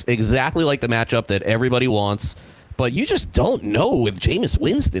 this looks exactly like the matchup that everybody wants. But you just don't know with Jameis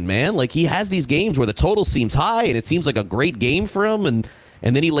Winston, man. He has these games where the total seems high and it seems like a great game for him, and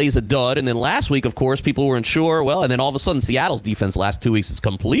then he lays a dud. And then last week, of course, people weren't sure. Well, and then all of a sudden, Seattle's defense last 2 weeks is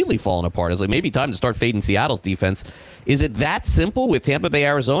completely fallen apart. It's maybe time to start fading Seattle's defense. Is it that simple with Tampa Bay,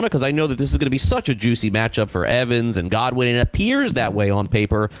 Arizona? Because I know that this is going to be such a juicy matchup for Evans and Godwin, and it appears that way on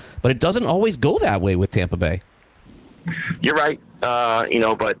paper, but it doesn't always go that way with Tampa Bay. You're right, but I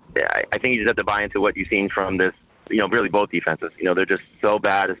think you just have to buy into what you've seen from this. Really both defenses. They're just so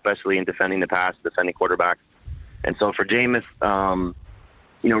bad, especially in defending the pass, defending quarterbacks. And so for Jameis,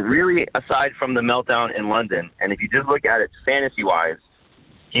 really aside from the meltdown in London, and if you just look at it fantasy-wise,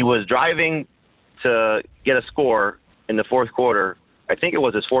 he was driving to get a score in the fourth quarter. I think it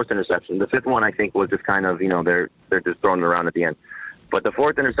was his fourth interception. The fifth one, I think, was just kind of, they're just throwing it around at the end. But the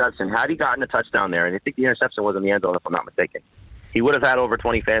fourth interception, had he gotten a touchdown there, and I think the interception was in the end zone, if I'm not mistaken, he would have had over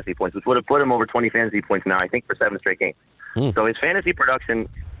 20 fantasy points, which would have put him over 20 fantasy points now, I think, for 7 straight games. So his fantasy production,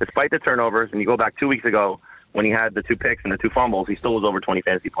 despite the turnovers, and you go back 2 weeks ago when he had the 2 picks and the 2 fumbles, he still was over 20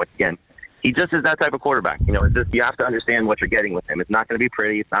 fantasy points again. He just is that type of quarterback. It's just, you have to understand what you're getting with him. It's not going to be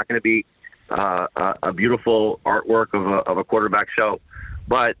pretty. It's not going to be a beautiful artwork of a quarterback show.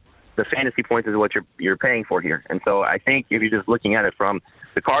 But the fantasy points is what you're paying for here. And so I think if you're just looking at it from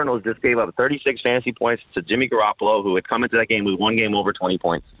the Cardinals just gave up 36 fantasy points to Jimmy Garoppolo, who had come into that game with one game over 20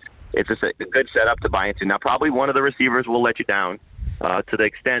 points. It's just a good setup to buy into. Now, probably one of the receivers will let you down to the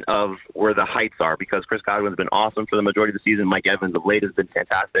extent of where the heights are, because Chris Godwin's been awesome for the majority of the season. Mike Evans of late has been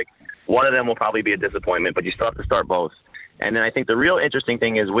fantastic. One of them will probably be a disappointment, but you still have to start both. And then I think the real interesting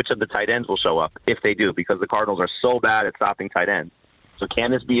thing is which of the tight ends will show up, if they do, because the Cardinals are so bad at stopping tight ends. So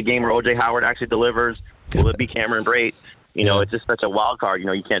can this be a game where O.J. Howard actually delivers? Will it be Cameron Brate? It's just such a wild card.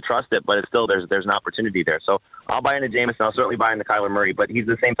 You can't trust it, but it's still there's an opportunity there. So I'll buy into Jameis, and I'll certainly buy into Kyler Murray, but he's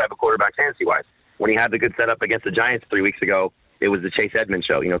the same type of quarterback fantasy-wise. When he had the good setup against the Giants 3 weeks ago, it was the Chase Edmonds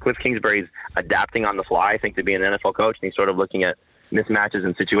show. Cliff Kingsbury's adapting on the fly, I think, to be an NFL coach, and he's sort of looking at mismatches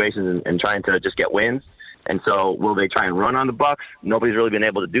and situations and trying to just get wins. And so will they try and run on the Bucs? Nobody's really been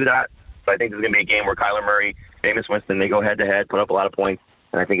able to do that. So I think this is going to be a game where Kyler Murray Jameis Winston, they go head-to-head, put up a lot of points,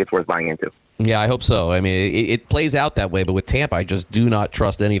 and I think it's worth buying into. Yeah, I hope so. I mean, it plays out that way, but with Tampa, I just do not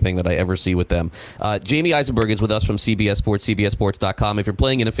trust anything that I ever see with them. Jamey Eisenberg is with us from CBS Sports, CBSSports.com. If you're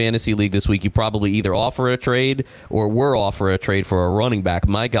playing in a fantasy league this week, you probably either offer a trade or were offer a trade for a running back.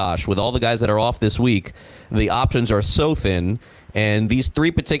 My gosh, with all the guys that are off this week, the options are so thin. And these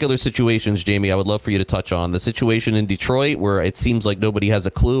three particular situations, Jamey, I would love for you to touch on. The situation in Detroit, where it seems like nobody has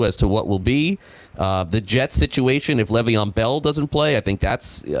a clue as to what will be. The Jets situation, if Le'Veon Bell doesn't play, I think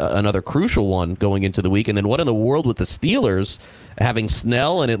that's another crucial one going into the week. And then what in the world with the Steelers having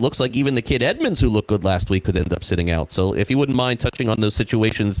Snell, and it looks like even the kid Edmonds, who looked good last week, could end up sitting out. So if you wouldn't mind touching on those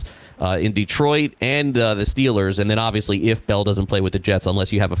situations in Detroit and the Steelers, and then obviously if Bell doesn't play with the Jets,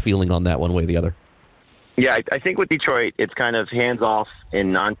 unless you have a feeling on that one way or the other. Yeah, I think with Detroit, it's kind of hands-off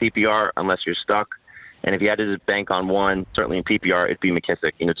in non-PPR unless you're stuck. And if you had to just bank on one, certainly in PPR, it'd be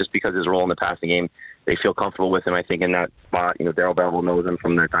McKissick. Just because his role in the passing game, they feel comfortable with him, I think, in that spot. Darrell Bevell knows him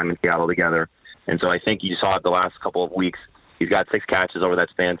from their time in Seattle together. And so I think you saw it the last couple of weeks. He's got 6 catches over that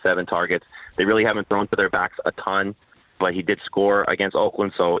span, 7 targets. They really haven't thrown to their backs a ton, but he did score against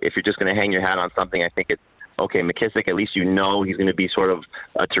Oakland. So if you're just going to hang your hat on something, I think it's, okay, McKissick, at least he's going to be sort of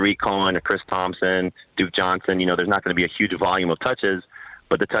a Tariq Cohen, a Chris Thompson, Duke Johnson. There's not going to be a huge volume of touches,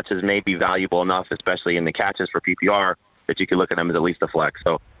 but the touches may be valuable enough, especially in the catches for PPR, that you could look at them as at least a flex.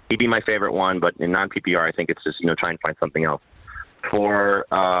 So he'd be my favorite one, but in non-PPR, I think it's just, trying to find something else. For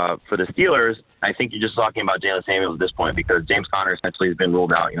the Steelers, I think you're just talking about Jalen Samuels at this point because James Conner essentially has been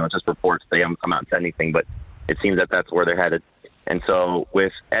ruled out. It's just reports. They haven't come out and said anything, but it seems that that's where they're headed. And so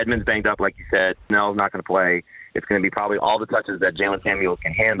with Edmonds banged up, like you said, Snell's not going to play. It's going to be probably all the touches that Jalen Samuels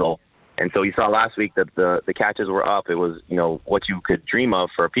can handle. And so you saw last week that the catches were up. It was, what you could dream of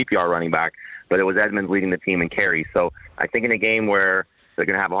for a PPR running back, but it was Edmonds leading the team in carries. So I think in a game where they're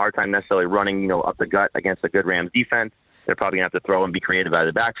going to have a hard time necessarily running, up the gut against a good Rams defense, they're probably going to have to throw and be creative out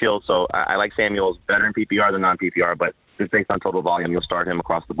of the backfield. So I like Samuels better in PPR than non-PPR, but just based on total volume, you'll start him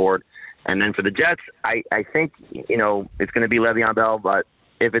across the board. And then for the Jets, I think, it's going to be Le'Veon Bell, but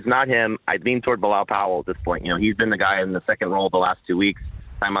if it's not him, I'd lean toward Bilal Powell at this point. He's been the guy in the second role the last 2 weeks.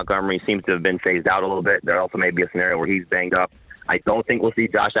 Ty Montgomery seems to have been phased out a little bit. There also may be a scenario where he's banged up. I don't think we'll see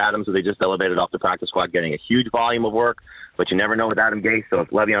Josh Adams, who they just elevated off the practice squad, getting a huge volume of work, but you never know with Adam Gase. So if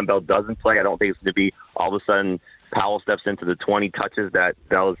Le'Veon Bell doesn't play, I don't think it's going to be all of a sudden Powell steps into the 20 touches that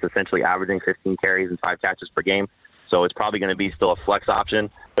Bell is essentially averaging, 15 carries and 5 catches per game. So it's probably going to be still a flex option,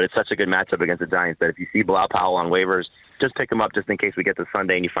 but it's such a good matchup against the Giants that if you see Bilal Powell on waivers, just pick him up just in case we get to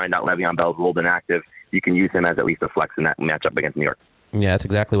Sunday and you find out Le'Veon Bell's ruled inactive. You can use him as at least a flex in that matchup against New York. Yeah, that's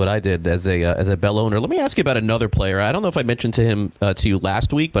exactly what I did as a Bell owner. Let me ask you about another player. I don't know if I mentioned to you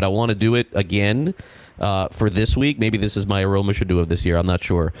last week, but I want to do it again for this week. Maybe this is my Aroma should do of this year. I'm not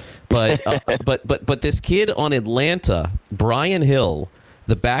sure, but but this kid on Atlanta, Brian Hill,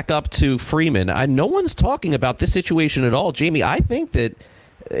 the backup to Freeman. No one's talking about this situation at all. Jamey, I think that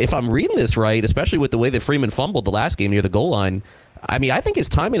if I'm reading this right, especially with the way that Freeman fumbled the last game near the goal line, I think his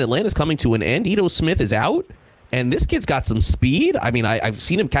time in Atlanta is coming to an end. Ito Smith is out, and this kid's got some speed. I've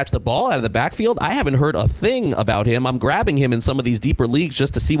seen him catch the ball out of the backfield. I haven't heard a thing about him. I'm grabbing him in some of these deeper leagues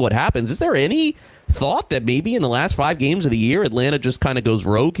just to see what happens. Is there any thought that maybe in the last 5 games of the year, Atlanta just kind of goes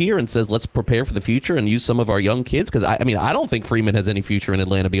rogue here and says, let's prepare for the future and use some of our young kids? Because, I don't think Freeman has any future in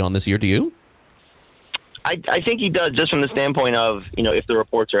Atlanta beyond this year. Do you? I think he does, just from the standpoint of, if the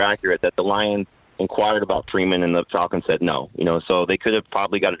reports are accurate, that the Lions inquired about Freeman and the Falcons said no. So they could have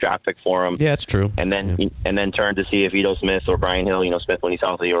probably got a draft pick for him. Yeah, it's true. And then turned to see if Ito Smith or Brian Hill, Smith when he's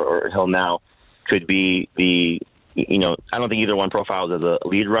healthy, or Hill now, could be the I don't think either one profiles as a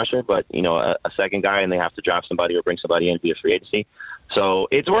lead rusher, but, a second guy, and they have to draft somebody or bring somebody in via free agency. So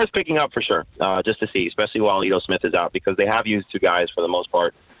it's worth picking up for sure, just to see, especially while Ito Smith is out, because they have used 2 guys for the most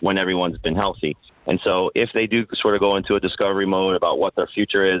part when everyone's been healthy. And so if they do sort of go into a discovery mode about what their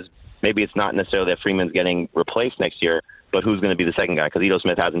future is, maybe it's not necessarily that Freeman's getting replaced next year, but who's going to be the second guy? Because Ito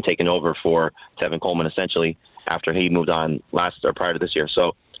Smith hasn't taken over for Tevin Coleman, essentially, after he moved on prior to this year.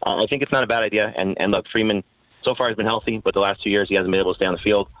 So I think it's not a bad idea. And look, Freeman so far has been healthy, but the last 2 years he hasn't been able to stay on the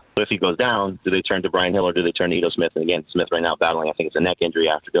field. But if he goes down, do they turn to Brian Hill or do they turn to Ito Smith? And again, Smith right now battling, I think it's a neck injury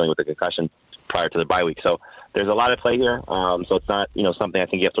after dealing with a concussion prior to the bye week. So there's a lot of play here. So it's not, something I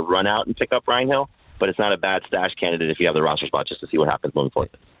think you have to run out and pick up Brian Hill, but it's not a bad stash candidate if you have the roster spot just to see what happens moving forward.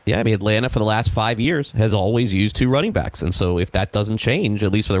 Yeah, Atlanta for the last 5 years has always used 2 running backs. And so if that doesn't change,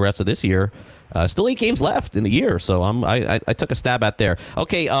 at least for the rest of this year, still 8 games left in the year. So I took a stab at there.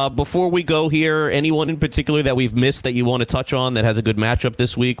 Okay, before we go here, anyone in particular that we've missed that you want to touch on that has a good matchup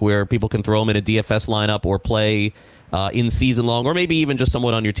this week where people can throw them in a DFS lineup or play in season long, or maybe even just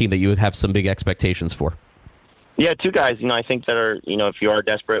someone on your team that you have some big expectations for? Yeah, two guys, I think that are, if you are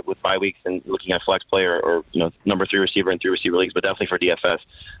desperate with 5 weeks and looking at flex player or, number 3 receiver in 3 receiver leagues, but definitely for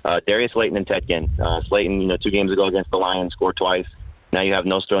DFS, Darius Slayton and Ted Ginn. Slayton, 2 games ago against the Lions, scored twice. Now you have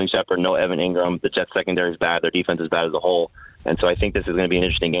no Sterling Shepard, no Evan Ingram. The Jets secondary is bad. Their defense is bad as a whole. And so I think this is going to be an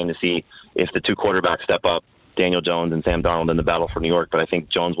interesting game to see if the 2 quarterbacks step up, Daniel Jones and Sam Darnold, in the battle for New York. But I think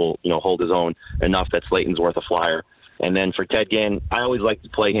Jones will, hold his own enough that Slayton's worth a flyer. And then for Ted Ginn, I always like to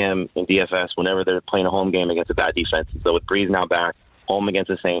play him in DFS whenever they're playing a home game against a bad defense. So with Breeze now back, home against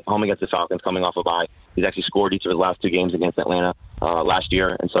the Falcons, coming off a bye, he's actually scored each of his last 2 games against Atlanta last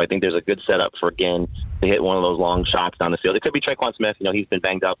year. And so I think there's a good setup for Ginn to hit one of those long shots down the field. It could be Tre'Quan Smith. He's been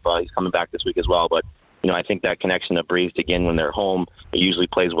banged up. He's coming back this week as well. But, I think that connection of Breeze to Ginn when they're home, it usually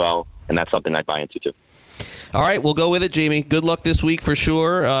plays well. And that's something I'd buy into too. All right, we'll go with it, Jamey. Good luck this week for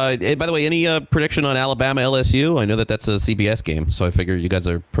sure. And by the way, any prediction on Alabama LSU? I know that's a CBS game, so I figure you guys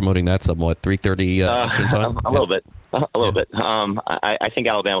are promoting that somewhat. 3:30 Eastern time. A little bit. I think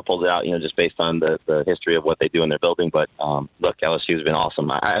Alabama pulls it out, just based on the history of what they do in their building. But look, LSU's been awesome.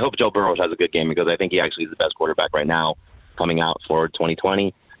 I hope Joe Burrow has a good game because I think he actually is the best quarterback right now coming out for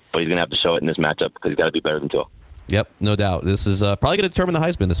 2020. But he's going to have to show it in this matchup because he's got to be better than Tua. Yep, no doubt. This is probably going to determine the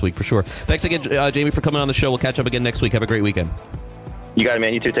Heisman this week for sure. Thanks again, Jamey, for coming on the show. We'll catch up again next week. Have a great weekend. You got it,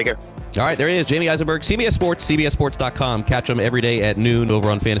 man. You too. Take care. All right, there he is, Jamey Eisenberg, CBS Sports, CBSSports.com. Catch him every day at noon over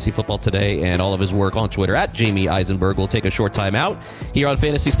on Fantasy Football Today and all of his work on Twitter at Jamey Eisenberg. We'll take a short time out here on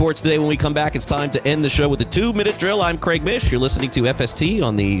Fantasy Sports Today. When we come back, it's time to end the show with the 2-minute drill. I'm Craig Mish. You're listening to FST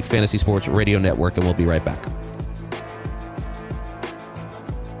on the Fantasy Sports Radio Network, and we'll be right back.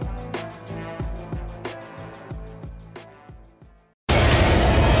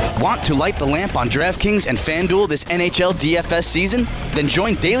 Want to light the lamp on DraftKings and FanDuel this NHL DFS season? Then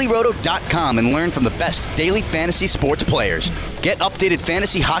join DailyRoto.com and learn from the best daily fantasy sports players. Get updated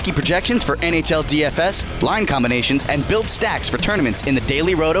fantasy hockey projections for NHL DFS, line combinations, and build stacks for tournaments in the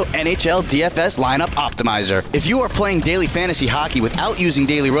Daily Roto NHL DFS Lineup Optimizer. If you are playing daily fantasy hockey without using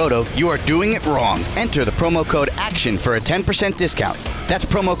Daily Roto, you are doing it wrong. Enter the promo code ACTION for a 10% discount. That's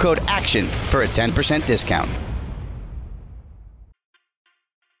promo code ACTION for a 10% discount.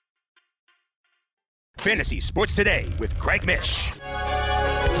 Fantasy Sports Today with Craig Mish.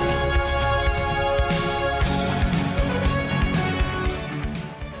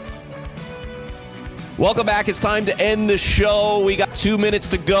 Welcome back. It's time to end the show. We got 2 minutes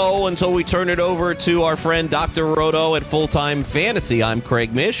to go until we turn it over to our friend Dr. Roto at Full Time Fantasy. I'm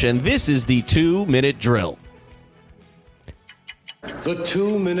Craig Mish, and this is the 2-minute drill. The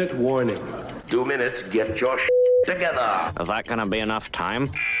 2-minute warning. 2 minutes, get your together. Is that going to be enough time?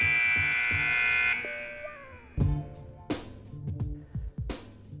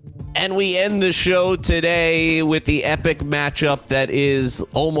 And we end the show today with the epic matchup that is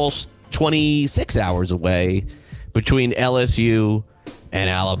almost 26 hours away between LSU and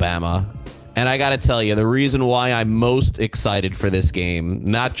Alabama. And I got to tell you, the reason why I'm most excited for this game,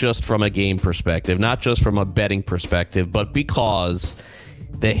 not just from a game perspective, not just from a betting perspective, but because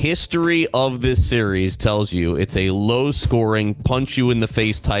the history of this series tells you it's a low-scoring,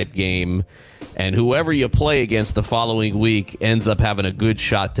 punch-you-in-the-face type game. And whoever you play against the following week ends up having a good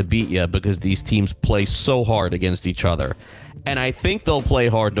shot to beat you because these teams play so hard against each other. And I think they'll play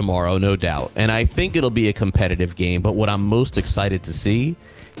hard tomorrow, no doubt. And I think it'll be a competitive game. But what I'm most excited to see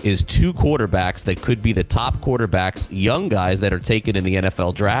is 2 quarterbacks that could be the top quarterbacks, young guys that are taken in the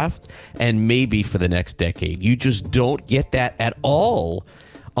NFL draft, and maybe for the next decade. You just don't get that at all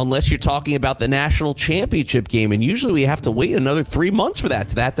unless you're talking about the national championship game. And usually we have to wait another 3 months for that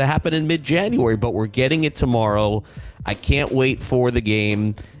to happen in mid-January. But we're getting it tomorrow. I can't wait for the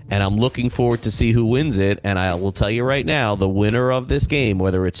game, and I'm looking forward to see who wins it. And I will tell you right now, the winner of this game,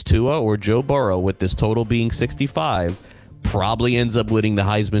 whether it's Tua or Joe Burrow, with this total being 65, probably ends up winning the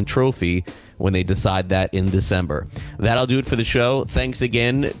Heisman Trophy when they decide that in December. That'll do it for the show. Thanks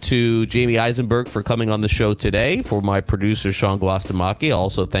again to Jamey Eisenberg for coming on the show today. For my producer, Sean Guastamacchi,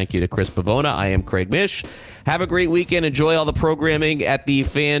 also thank you to Chris Pavona. I am Craig Mish. Have a great weekend. Enjoy all the programming at the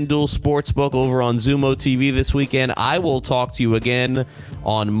FanDuel Sportsbook over on Zumo TV this weekend. I will talk to you again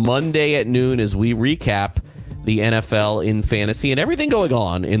on Monday at noon as we recap the NFL in fantasy and everything going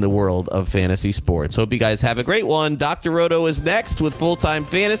on in the world of fantasy sports. Hope you guys have a great one. Dr. Roto is next with Full Time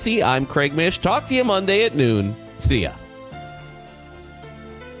Fantasy. I'm Craig Mish. Talk to you Monday at noon. See ya.